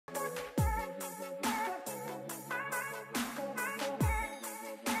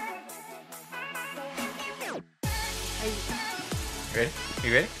Ready?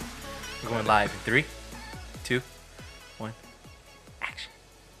 You ready? We're going live in 3, 2, 1, action.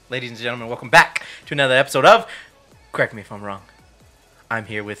 Ladies and gentlemen, welcome back to another episode of Correct Me If I'm Wrong. I'm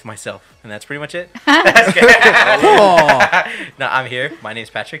here with myself, and that's pretty much it. That's good. No, I'm here. My name's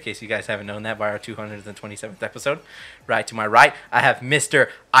Patrick, in case you guys haven't known that by our 227th episode. Right to my right, I have Mr.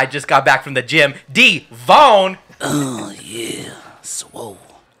 I just got back from the gym, D. Vaughn. Oh, yeah. Swole.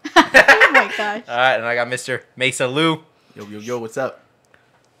 Oh, my gosh. All right, and I got Mr. Mesa Lou, Yo, what's up?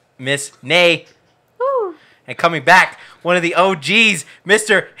 Miss Nay. Woo. And coming back, one of the OGs,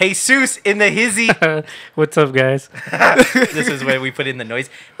 Mr. Jesus in the hizzy. What's up, guys? This is where we put in the noise.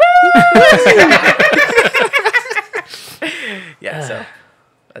 Yeah, so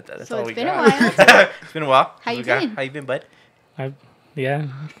that's So all it's we been got. a while. It's been a while. How you We got- been? How you been, bud?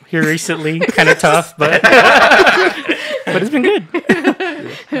 Here recently, kind of tough, but it's been good.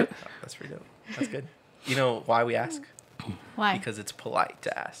 That's pretty dope. That's good. You know why we ask? Why? Because it's polite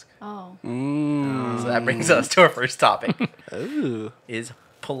to ask. Oh. So that brings us to our first topic. Ooh. Is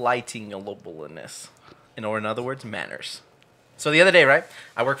politingableness. Or in other words, manners. So the other day, right,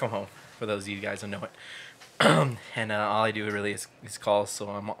 I work from home, for those of you guys who know it. And all I do really is calls, so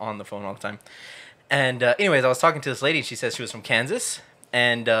I'm on the phone all the time. And anyways, I was talking to this lady, and she says she was from Kansas.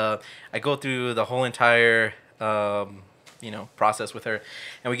 And I go through the whole entire, process with her.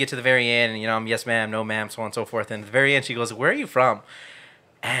 And we get to the very end, and, I'm yes, ma'am, no, ma'am, so on and so forth. And at the very end, she goes, where are you from?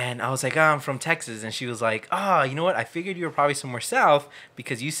 And I was like, I'm from Texas. And she was like, you know what? I figured you were probably somewhere south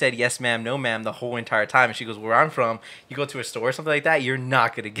because you said yes, ma'am, no, ma'am the whole entire time. And she goes, where I'm from, you go to a store or something like that, you're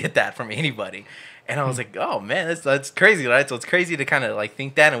not going to get that from anybody. And I was like, oh, man, that's crazy, right? So it's crazy to kind of, like,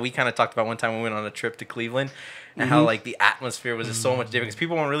 think that. And we kind of talked about one time we went on a trip to Cleveland and how, like, the atmosphere was just so much different. Because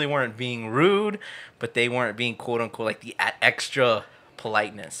people weren't being rude, but they weren't being, quote-unquote, like, the extra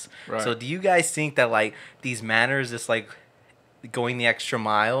politeness. Right. So do you guys think that, like, these manners, just, like, going the extra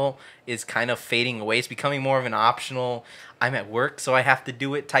mile is kind of fading away? It's becoming more of an optional, I'm at work, so I have to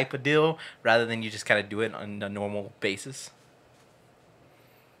do it type of deal, rather than you just kind of do it on a normal basis.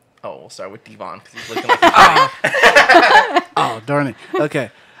 Oh, we'll start with Devon because he's looking like Oh, darn it. Okay.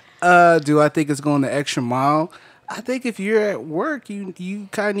 Do I think it's going the extra mile? I think if you're at work, you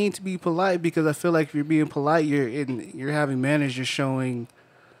kind of need to be polite, because I feel like if you're being polite, you're having manners, you're showing,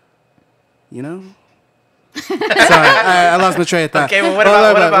 Sorry, I lost my train of thought. Okay, well, what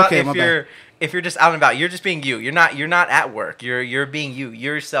about okay, my bad. if you're just out and about? You're just being you. You're not at work. You're being you.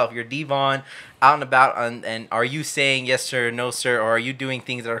 You're yourself. You're Devon, out and about. And are you saying yes sir, no sir, or are you doing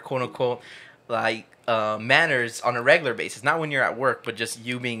things that are quote unquote like manners on a regular basis? Not when you're at work, but just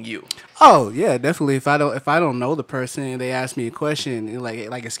you being you. Oh yeah, definitely. If I don't know the person and they ask me a question,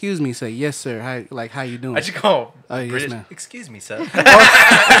 like excuse me, say yes sir. How you doing? I just go yes, British. ma'am. Excuse me, sir.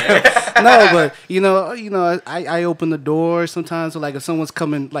 No, but I open the door sometimes. So like if someone's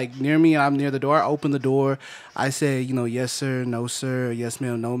coming like near me and I'm near the door, I open the door. I say yes sir, no sir, yes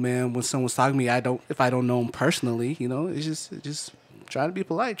ma'am, no ma'am. When someone's talking to me, if I don't know them personally, it's just trying to be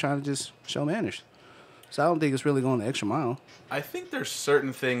polite, trying to just show manners. So I don't think it's really going the extra mile. I think there's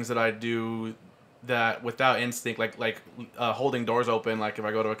certain things that I do that without instinct, like holding doors open. Like if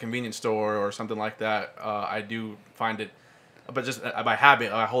I go to a convenience store or something like that, I do find it, but just by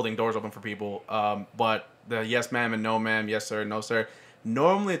habit, holding doors open for people. But the yes ma'am and no ma'am, yes sir, no sir,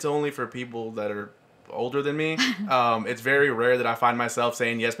 normally it's only for people that are older than me. It's very rare that I find myself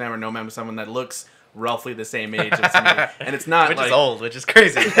saying yes ma'am or no ma'am to someone that looks roughly the same age as me, and it's not Which like, is old, which is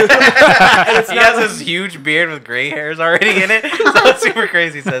crazy. He has this huge beard with gray hairs already in it, so it's super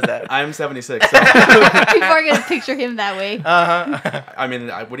crazy. He says that. I'm 76. So, People are going to picture him that way. I mean,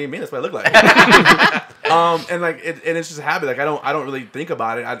 what do you mean? That's what I look like. And like, and it's just a habit. Like I don't really think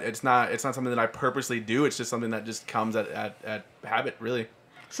about it. It's not something that I purposely do. It's just something that just comes at habit, really.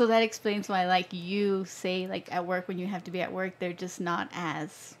 So that explains why, like, you say, like, at work, when you have to be at work, they're just not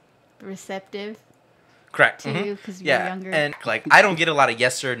as receptive Correct. to you because you're younger. And like I don't get a lot of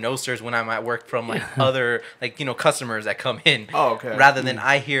yes sir, no sirs when I'm at work from like other customers that come in. Oh, okay. Rather than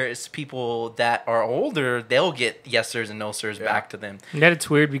I hear it's people that are older, they'll get yes sirs and no sirs back to them. That it's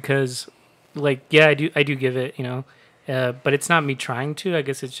weird because, like, yeah, I do give it, but it's not me trying to. I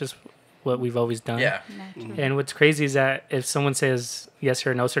guess it's just what we've always done. Yeah. Naturally. And what's crazy is that if someone says yes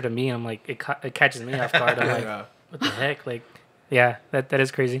sir, no sir to me, I'm like, it catches me off guard. I'm like, what the heck? Like, yeah, that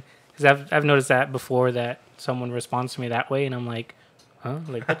is crazy. Because I've noticed that before, that someone responds to me that way, and I'm like, huh?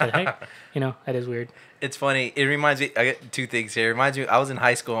 Like, what the heck? You know, that is weird. It's funny. It reminds me. I got two things here. It reminds me. I was in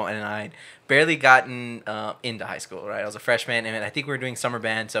high school and I'd barely gotten into high school. Right, I was a freshman, and I think we were doing summer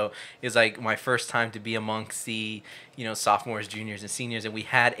band. So it was like my first time to be amongst the, sophomores, juniors, and seniors. And we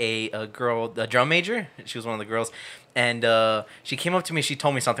had a girl, a drum major. She was one of the girls, and she came up to me. She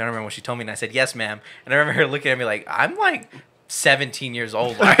told me something. I don't remember what she told me, and I said, "Yes, ma'am." And I remember her looking at me like, "I'm like 17 years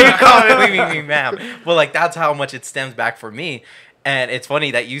old. Why are you calling me ma'am?" But like that's how much it stems back for me. And it's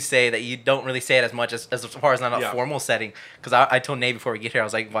funny that you say that you don't really say it as much as far as not a formal setting. Because I told Nate before we get here, I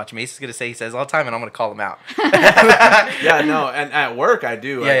was like, watch, Mason's going to say he says all the time, and I'm going to call him out. Yeah, no, and at work I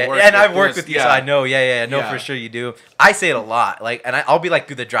do. Yeah, and I've worked with you, so I know. Yeah, no, for sure you do. I say it a lot. Like, and I'll be like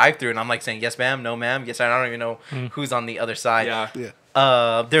through the drive-thru, and I'm like saying, yes, ma'am, no, ma'am, yes, I don't even know who's on the other side.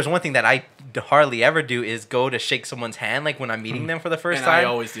 Yeah. There's one thing that I hardly ever do is go to shake someone's hand, like when I'm meeting them for the first time. I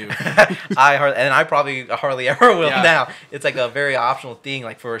always do. I probably hardly ever will now. It's like a very optional thing.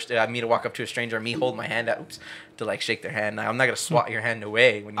 Like for me to walk up to a stranger and me hold my hand out to like shake their hand. Now, I'm not gonna swat your hand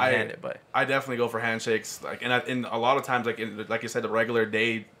away when you hand it, but I definitely go for handshakes. Like, and in a lot of times, like you said, the regular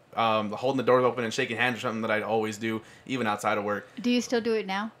day. Holding the doors open and shaking hands is something that I'd always do, even outside of work. Do you still do it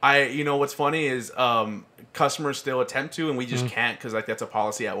now? What's funny is customers still attempt to, and we just can't because like that's a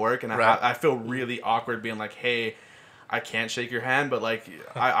policy at work, and I feel really awkward being like, hey, I can't shake your hand, but like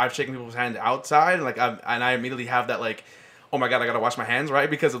I've shaken people's hand outside, and like I immediately have that like, oh my god, I gotta wash my hands, right,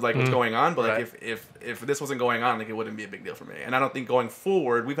 because of like what's going on. But like if this wasn't going on, like it wouldn't be a big deal for me. And I don't think going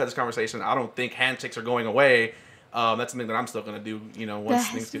forward, we've had this conversation. I don't think handshakes are going away. That's something that I'm still gonna do. Once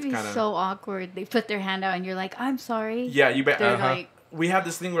things get kind of so awkward. They put their hand out and you're like, "I'm sorry." Yeah, you bet. They're like, we have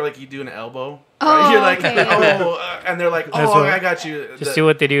this thing where like you do an elbow. Oh, right? You're like, okay. and they're like, "Oh, I got you." Just do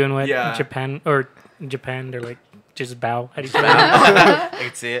what they do in Japan. They're like, just bow. How do you say that? I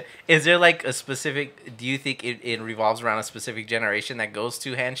can see it. Is there like a specific? Do you think it revolves around a specific generation that goes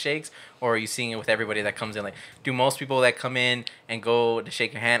to handshakes, or are you seeing it with everybody that comes in? Like, do most people that come in and go to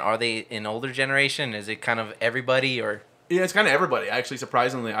shake your hand, are they an older generation? Is it kind of everybody, or? Yeah, it's kind of everybody. Actually,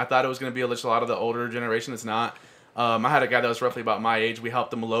 surprisingly, I thought it was going to be a lot of the older generation. It's not. I had a guy that was roughly about my age. We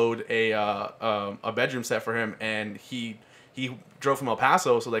helped him load a bedroom set for him, and he drove from El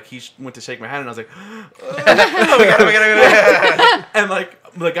Paso, so like he went to shake my hand, and I was like, and like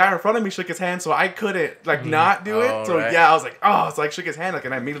the guy in front of me shook his hand, so I couldn't like not do it. So yeah, I was like, so I shook his hand, like,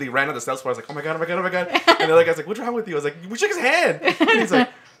 and I immediately ran to the steps where I was like, oh my god. And the other guy's like, what's wrong with you? I was like, we shook his hand. And he's like,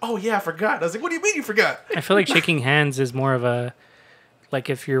 oh yeah, I forgot. I was like, what do you mean you forgot? I feel like shaking hands is more of a, like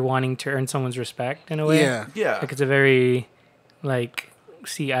if you're wanting to earn someone's respect in a way. Yeah. Like it's a very, like,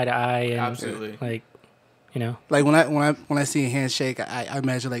 see eye to eye and absolutely, like, like when I see a handshake, I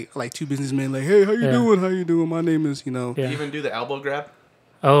imagine like two businessmen like, hey, how you doing? My name is You even do the elbow grab.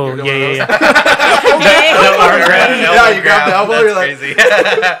 Oh yeah. The arm grab, you grab the elbow. That's You're like, crazy.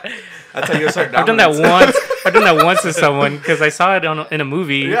 That's how you start. I've done that once. I've done that once to someone because I saw it in a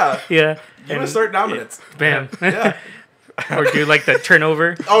movie. Yeah. You and assert dominance. Bam. Yeah. Or do like the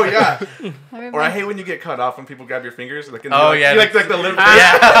turnover. Oh yeah. Or I hate when you get cut off when people grab your fingers. Like, yeah. You like the little.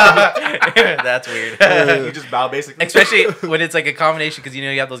 Yeah. That's weird. You just bow basically. Especially when it's like a combination, because you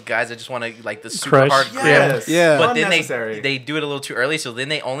have those guys that just want to like the super hard grip. Yes. Yeah. But then unnecessary. they do it a little too early, so then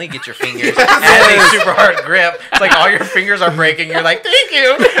they only get your fingers and they super hard grip. It's like all your fingers are breaking. You're like, thank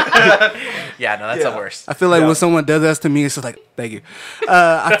you. Yeah, no, that's the worst. I feel like when someone does that to me, it's just like, thank you.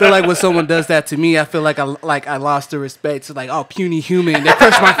 I feel like when someone does that to me, I feel like I lost the respect. It's like, oh, puny human, they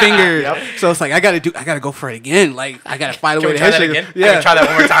crushed my fingers. So it's like I gotta go for it again. Like I gotta find a way to try that handshake again? him. Yeah, Try that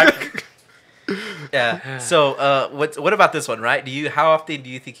one more time. Yeah. So, what about this one? Right? How often do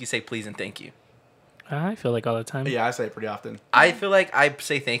you think you say please and thank you? I feel like all the time. Yeah, I say it pretty often. I feel like I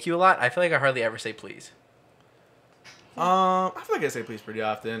say thank you a lot. I feel like I hardly ever say please. I feel like I say please pretty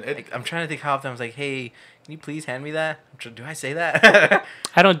often. I'm trying to think how often I was like, hey, can you please hand me that? Do I say that?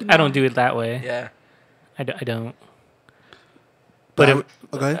 I don't do it that way. Yeah. I don't. But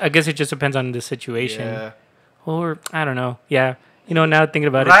I guess it just depends on the situation. Yeah. Or I don't know. Yeah. Now thinking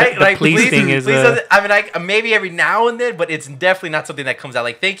about Right? it, the please thing is. Maybe every now and then, but it's definitely not something that comes out.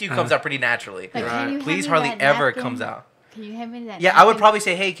 Like thank you comes out pretty naturally. Like, Please hardly ever comes out. Can you hand me that? Yeah, napkin? I would probably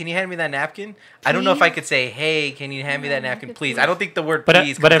say, hey, can you hand me that napkin? I don't know if I could say, hey, can you hand me that napkin, please? I don't think the word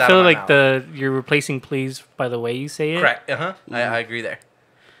please comes but I out feel of my like mouth. you're replacing please by the way you say it. Correct. I agree there.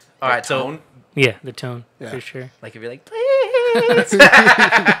 All right, so yeah, the tone for sure. like if you're like please.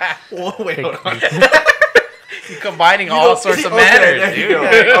 Whoa, wait, hold on. You're combining all sorts of manners, dude.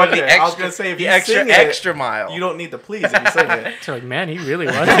 Okay. I was gonna say if the you extra sing it, extra mile. you don't need the please if you sing it. So like, man, he really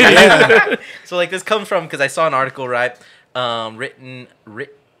wants it. So like this comes from because I saw an article, right? Written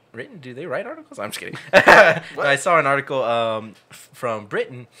written. Do they write articles? I'm just kidding. I saw an article from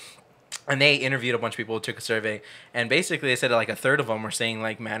Britain, and they interviewed a bunch of people, took a survey, and basically they said that, like, a third of them were saying,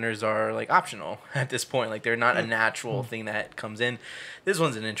 like, manners are, like, optional at this point. Like, they're not a natural thing that comes in. This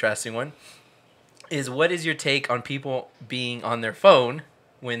one's an interesting one. What is your take on people being on their phone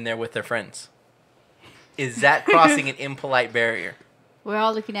when they're with their friends? Is that crossing an impolite barrier? We're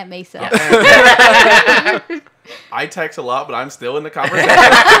all looking at Mesa. I text a lot, but I'm still in the conversation.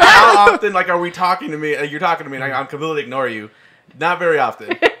 How often, like, are we talking to me? You're talking to me, and I'm completely ignore you. Not very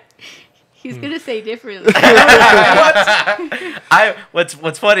often. He's gonna say differently.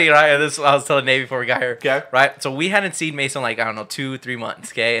 What's funny, right? This I was telling Nate before we got here. Okay. Right. So we hadn't seen Mason, like, I don't know, 2-3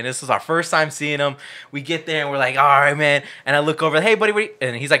 months. Okay. And this was our first time seeing him. We get there and we're like, all right, man. And I look over, hey, buddy,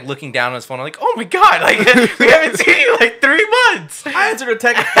 and he's like looking down on his phone. I'm like, oh my god, like we haven't seen you in like 3 months. I answered a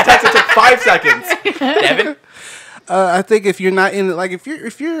text. The text that took 5 seconds. Devin. I think if you're not in, like,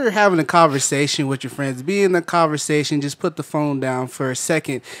 if you're having a conversation with your friends, be in the conversation. Just put the phone down for a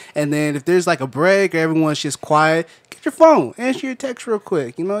second, and then if there's like a break or everyone's just quiet, get your phone, answer your text real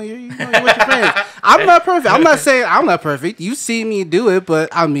quick. You're with your friends. I'm not perfect. I'm not saying I'm not perfect. You see me do it, but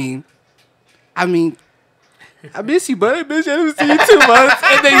I mean, I miss you, buddy. Bitch, I haven't seen you 2 months,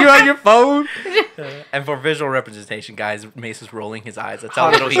 and then you're on your phone. And for visual representation, guys, Mace rolling his eyes. That's how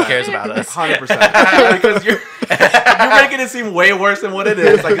little he cares about us. 100%. Because you're making it seem way worse than what it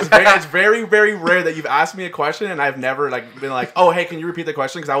is. Like, it's very, very rare that you've asked me a question and I've never, like, been like, oh, hey, can you repeat the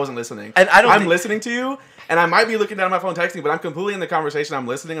question? Because I wasn't listening. And I'm listening to you, and I might be looking down at my phone texting, but I'm completely in the conversation. I'm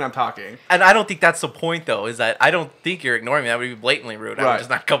listening and I'm talking. And I don't think that's the point, though, is that I don't think you're ignoring me. That would be blatantly rude. I would Right. just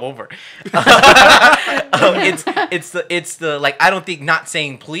not come over. It's the like, I don't think not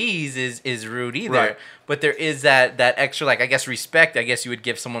saying please is rude either. Right. But there is that extra, like, I guess, respect, I guess you would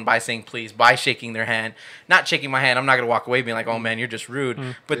give someone by saying please, by shaking their hand. Not shaking my hand. I'm not going to walk away being like, oh, man, you're just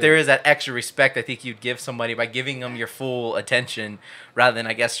rude. But there is that extra respect I think you'd give somebody by giving them your full attention rather than,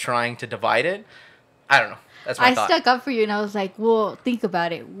 I guess, trying to divide it. I don't know. That's my I thought. stuck up for you, and I was like, well, think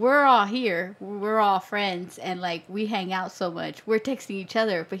about it. We're all here. We're all friends, and, like, we hang out so much. We're texting each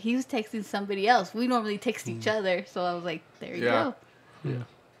other, but he was texting somebody else. We normally text each other, so I was like, there you go. Yeah.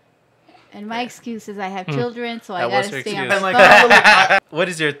 And my excuse is I have children, so I That was gotta her stay on excuse. my And, like, phone. What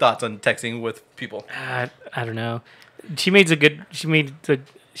is your thoughts on texting with people? I don't know. She makes a good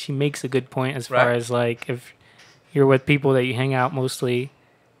point as far Right. as, like, if you're with people that you hang out mostly,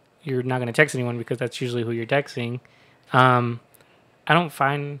 you're not going to text anyone because that's usually who you're texting. I don't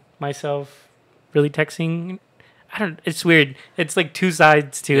find myself really texting. It's weird. It's like two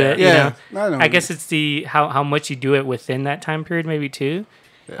sides to it. Yeah. You know? I guess it's the how much you do it within that time period, maybe too.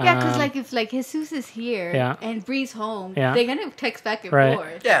 Yeah, because like if like Jesus is here Yeah. and Bree's home, Yeah. they're gonna text back and Right.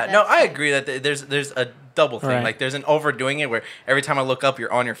 forth. Yeah, no, That's I like- agree that there's a double thing. Right. Like, there's an overdoing it where every time I look up,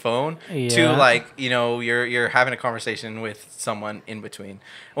 you're on your phone. To, Yeah. like, you're having a conversation with someone in between. And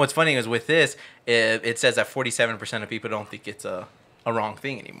what's funny is with this, it says that 47% of people don't think it's a wrong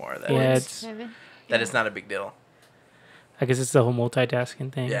thing anymore. That Yeah, it's, it's. Seven? it's not a big deal. I guess it's the whole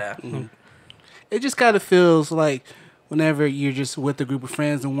multitasking thing. Yeah. It just kind of feels like whenever you're just with a group of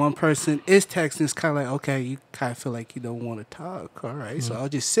friends and one person is texting, it's kind of like, okay, you kind of feel like you don't want to talk. All right, so I'll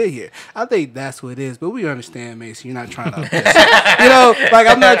just sit here. I think that's what it is. But we understand, Mason. You're not trying to, like,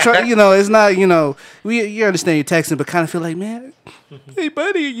 I'm not trying, it's not, you understand you're texting, but kind of feel like, man, hey,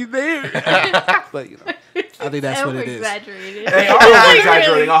 buddy, are you there? But, I think that's what it is. Over-exaggerated. They are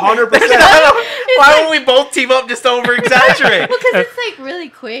over-exaggerating, 100%. Why don't we both team up just to over-exaggerate? Because it's like really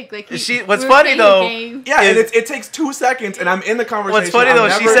quick. Like What's we're funny, playing a though, game. Yeah, and it takes 2 seconds, and I'm in the conversation. What's funny, though,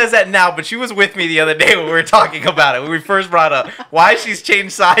 I'm she never- says that now, but she was with me the other day when we were talking about it. When we first brought up why she's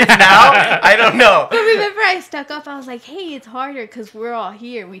changed sides now, I don't know. But remember, I stuck up. I was like, "Hey, it's harder because we're all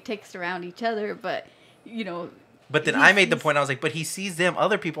here. We text around each other, but But then I made the point, I was like, but he sees them,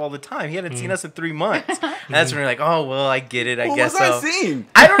 other people all the time. He hadn't seen us in 3 months. And that's when you're like, oh, well, I get it, I What guess was so. I seeing?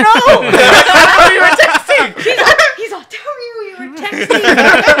 I don't know. We were texting. he's all, tell me we were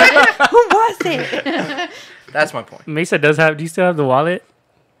texting. Who was it? That's my point. Mesa does have. Do you still have the wallet,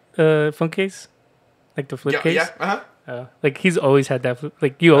 phone case, like the flip case? Yeah, Like he's always had that.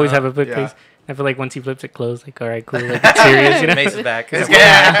 Like you always have a flip yeah. case. I feel like once he flips it closed, like all right, cool, like it's serious, you know. Mason's back.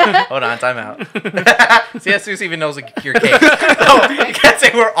 Yeah. Hold on, time out. See, Jesus even knows your case. No, you can't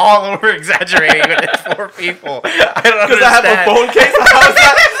say we're all over exaggerating when it's 4 people. I don't Because I have a phone case? How is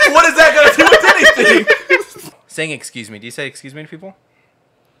that? What is that going to do with anything? Saying excuse me. Do you say excuse me to people?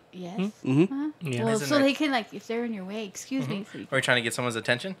 Yes. Mm-hmm. Yeah. Well, Isn't so that- they can like if they're in your way, excuse me. So you Or are you trying to get someone's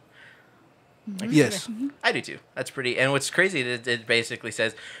attention? Yes. I do too. That's pretty. And what's crazy, it basically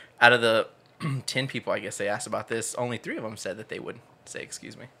says out of the 10 people, I guess they asked about this, only 3 of them said that they would say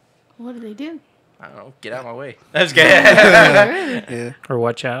excuse me. What do they do? I don't know. Get out of my way. That's good. Really? Yeah. Or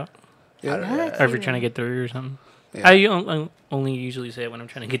watch out. Yeah. Oh, that's Or if you're weird. trying to get through or something. Yeah. I only usually say it when I'm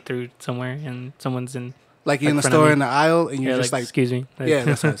trying to get through somewhere and someo's in. Like you're in the front of store me. in the aisle and you're Yeah, just like, excuse me. Like, yeah,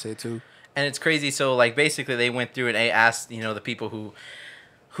 that's what I say too. And it's crazy. So like basically they went through and they asked, the people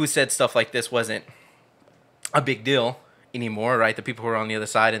who said stuff like this wasn't a big deal anymore, right? The people who were on the other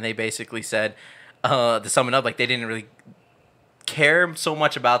side, and they basically said, to sum it up, like they didn't really care so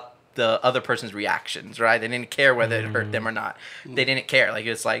much about the other person's reactions, right? They didn't care whether it hurt them or not. They didn't care. Like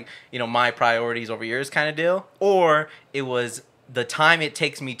it's like, my priorities over yours kind of deal. Or it was the time it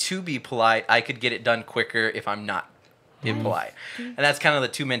takes me to be polite, I could get it done quicker if I'm not being polite. And that's kind of the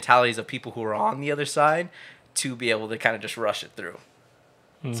two mentalities of people who are on the other side to be able to kind of just rush it through.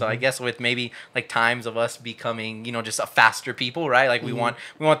 So I guess with maybe like times of us becoming, just a faster people, right? Like we want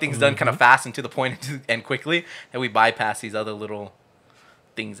things done kind of fast and to the point and quickly, that we bypass these other little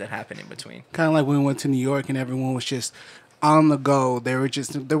things that happen in between. Kind of like when we went to New York and everyone was just on the go. They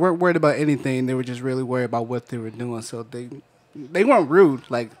weren't worried about anything. They were just really worried about what they were doing. So they weren't rude.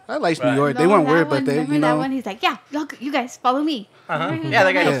 Like I liked New York. They weren't worried, but they, Remember that one? He's like, yeah, look, you guys follow me. Yeah,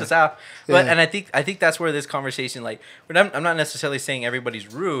 that guy helped Yeah. us out. But Yeah. and I think that's where this conversation, like, I'm not necessarily saying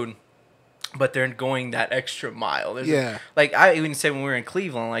everybody's rude, but they're going that extra mile. Yeah. Like I even said when we were in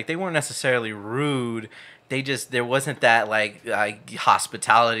Cleveland, like they weren't necessarily rude. They just, there wasn't that like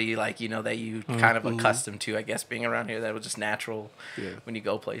hospitality, like, that you kind of accustomed to, I guess, being around here. That was just natural when you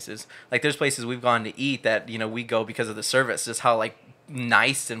go places. Like there's places we've gone to eat that, we go because of the service, just how like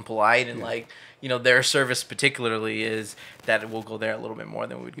nice and polite and like, their service particularly is that we'll go there a little bit more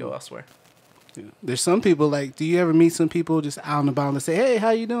than we would go elsewhere. There's some people like, do you ever meet some people just out and about and say, hey, how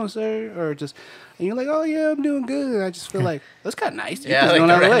you doing, sir? Or just, and you're like, oh yeah, I'm doing good. And I just feel like that's kind of nice. Yeah, Just like going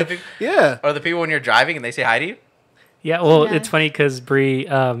the out of the way. random people. Yeah. Or the people when you're driving and they say hi to you. Yeah, well, Yeah. it's funny because Bree,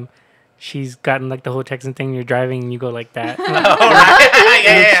 she's gotten like the whole texting thing. You're driving and you go like that. Oh, right.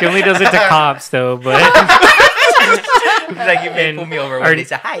 Yeah. She only does it to cops though, but Like you may pull me over when they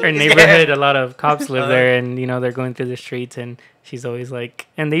say hi. our neighborhood, a lot of cops live there, and they're going through the streets, and she's always like,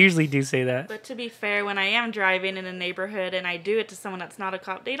 and they usually do say that. But to be fair, when I am driving in a neighborhood and I do it to someone that's not a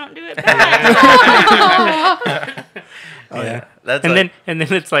cop, they don't do it back. Oh yeah. That's And like, then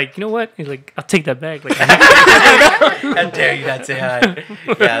it's like, you know what? He's like, I'll take that back. Like, how dare you not say hi?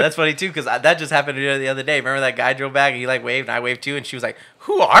 Yeah, that's funny too, because that just happened the other day. Remember that guy drove back and he like waved and I waved too, and she was like,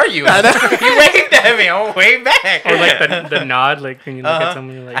 "Who are you?" You waved at me. I'll wave back. or like the nod, like when you look at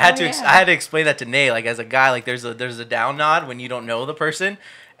someone, you're like, I had to yeah. I had to explain that to Nay. Like as a guy, like there's a down nod when you don't know the person,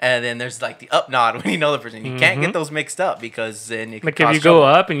 and then there's like the up nod when you know the person. You can't get those mixed up because then it could like if cause you go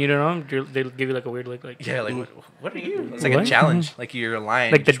trouble. up and you don't know them, they'll give you like a weird look, like Yeah, like what are you? It's like a What? challenge. Like you're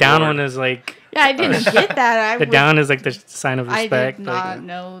lying. like the down one is like Yeah, I didn't get that. the down is like the sign of I respect. did like, not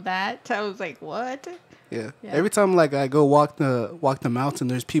know that. I was like, what? Yeah. Yeah. Every time like I go walk the mountain,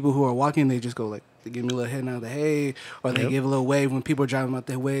 there's people who are walking. They just go like, they give me a little head nod, like, hey, or they give a little wave when people are driving out.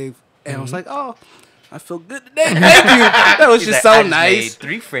 They wave, and I was like, oh, I feel good today. Thank you. That was He's just like, so "I just nice. made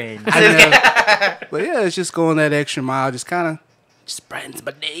 3 friends. I know. But yeah, it's just going that extra mile, just kind of just brightens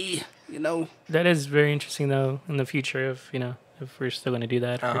my day, That is very interesting though in the future if we're still going to do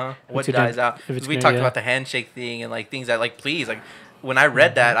that. or if What it's gonna- dies out? if it's We gonna- talked yeah. about the handshake thing and like things that like please, like when I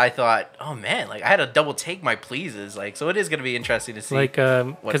read that I thought, oh man, like I had to double take my pleases, like so it is gonna be interesting to see. Like,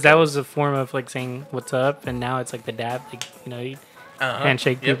 what because that goes. was a form of like saying what's up, and now it's like the dab, like you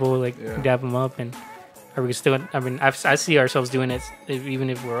handshake Yep. people, like dab them up, and are we still? I mean, I see ourselves doing it even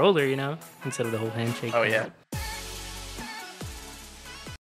if we're older, instead of the whole handshake. Oh thing. yeah,